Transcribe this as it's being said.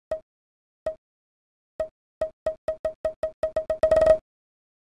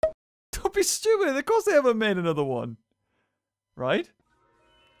be stupid. Of course they haven't made another one. Right?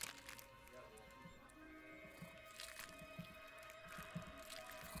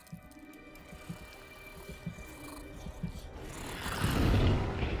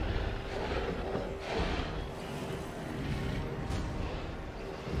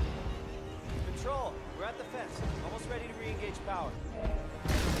 Control, we're at the fence. Almost ready to re-engage power.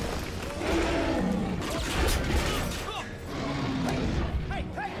 Hey,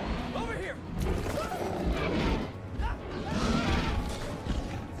 hey! Over here!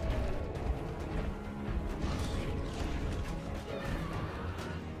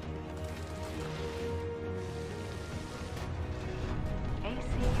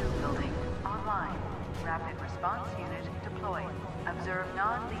 ACU building online. Rapid response unit deployed. Observe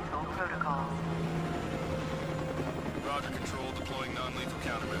non-lethal protocols. Roger, Control. Deploying non-lethal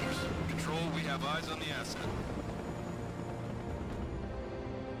countermeasures. Control, we have eyes on the asset.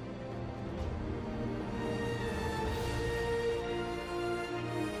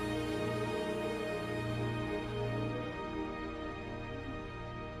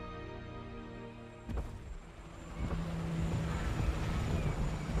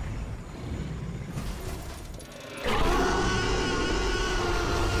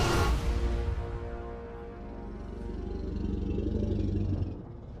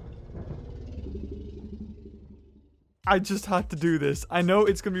 I just had to do this. I know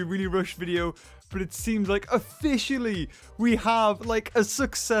it's going to be a really rushed video, but it seems like officially we have like a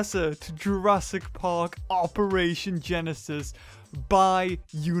successor to Jurassic Park Operation Genesis by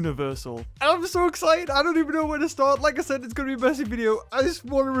Universal. And I'm so excited. I don't even know where to start. Like I said, it's going to be a messy video. I just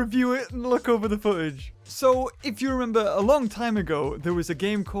want to review it and look over the footage. So, if you remember, a long time ago, there was a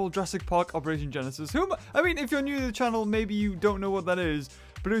game called Jurassic Park Operation Genesis. I mean, if you're new to the channel, maybe you don't know what that is.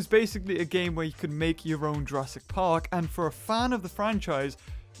 But it was basically a game where you could make your own Jurassic Park. And for a fan of the franchise,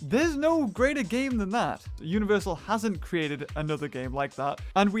 there's no greater game than that. Universal hasn't created another game like that.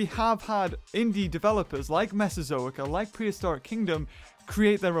 And we have had indie developers like Mesozoica, like Prehistoric Kingdom,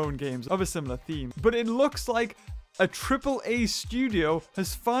 create their own games of a similar theme. But it looks like a AAA studio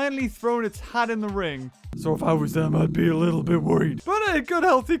has finally thrown its hat in the ring. So if I was them, I'd be a little bit worried. But a good,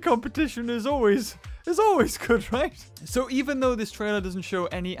 healthy competition is always good, right? So even though this trailer doesn't show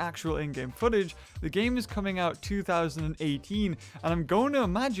any actual in-game footage, the game is coming out 2018, and I'm going to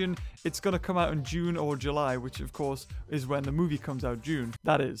imagine it's going to come out in June or July, which of course is when the movie comes out. June.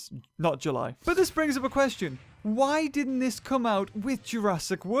 That is, not July. But this brings up a question. Why didn't this come out with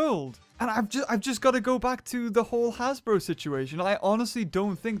Jurassic World? And I've just got to go back to the whole Hasbro situation. I honestly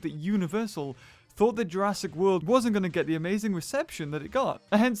don't think that Universal thought that Jurassic World wasn't going to get the amazing reception that it got.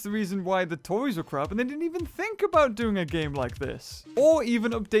 And hence the reason why the toys were crap, and they didn't even think about doing a game like this. Or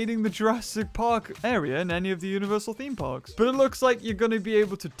even updating the Jurassic Park area in any of the Universal theme parks. But it looks like you're going to be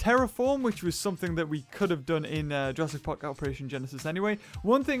able to terraform, which was something that we could have done in Jurassic Park Operation Genesis anyway.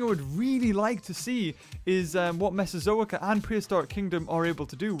 One thing I would really like to see is what Mesozoica and Prehistoric Kingdom are able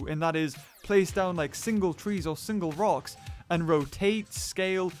to do, and that is place down like single trees or single rocks and rotate,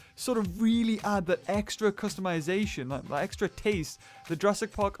 scale, sort of really add that extra customization, that extra taste that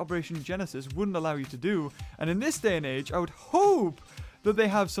Jurassic Park Operation Genesis wouldn't allow you to do. And in this day and age, I would hope that they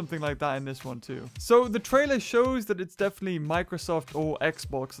have something like that in this one too. So the trailer shows that it's definitely Microsoft or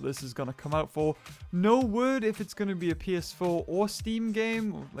Xbox that this is going to come out for. No word if it's going to be a PS4 or Steam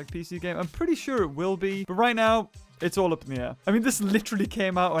game, or like PC game. I'm pretty sure it will be. But right now, it's all up in the air. I mean, this literally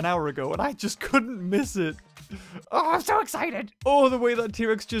came out an hour ago and I just couldn't miss it. Oh, I'm so excited. Oh, the way that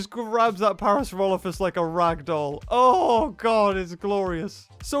T-Rex just grabs that Parasaurolophus like a rag doll. Oh, God, it's glorious.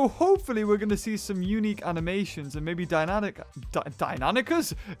 So hopefully we're going to see some unique animations and maybe dynamic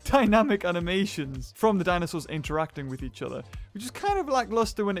animations from the dinosaurs interacting with each other, which is kind of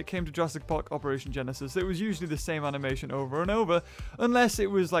lackluster when it came to Jurassic Park Operation Genesis. It was usually the same animation over and over, unless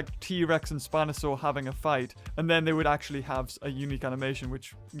it was like T-Rex and Spinosaur having a fight, and then they would actually have a unique animation,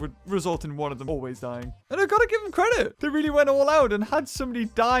 which would result in one of them always dying. And I've got to give them credit. They really went all out and had somebody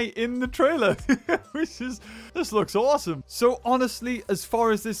die in the trailer, this looks awesome. So honestly, as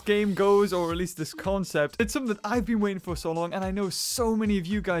far as this game goes, or at least this concept, it's something that I've been waiting for so long, and I know so many of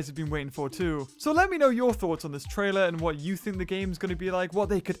you guys have been waiting for too. So let me know your thoughts on this trailer and what you think the game's going to be like, what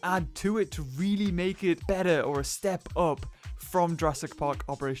they could add to it to really make it better or a step up from Jurassic Park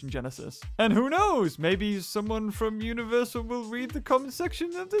Operation Genesis. And who knows, maybe someone from Universal will read the comment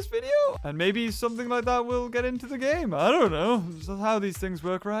section of this video, and maybe something like that will get into the game. I don't know. That's how these things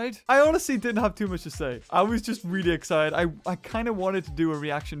work, right? I honestly didn't have too much to say. I was just really excited. I kind of wanted to do a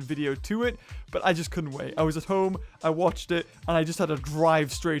reaction video to it, but I just couldn't wait. I was at home, I watched it, and I just had to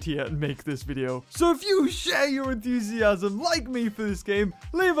drive straight here and make this video. So if you share your enthusiasm like me for this game,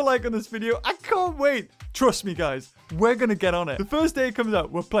 leave a like on this video. I can't wait. Trust me, guys. We're going to get on it. The first day it comes out,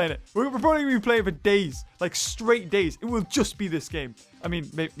 we're playing it. We're probably going to be playing it for days. Like straight days. It will just be this game. I mean,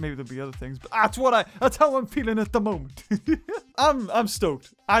 maybe there'll be other things, but that's how I'm feeling at the moment. I'm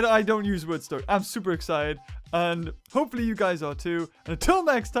stoked. I don't use the word stoked. I'm super excited, and hopefully you guys are too. And until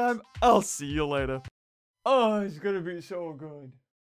next time, I'll see you later. Oh, it's gonna be so good.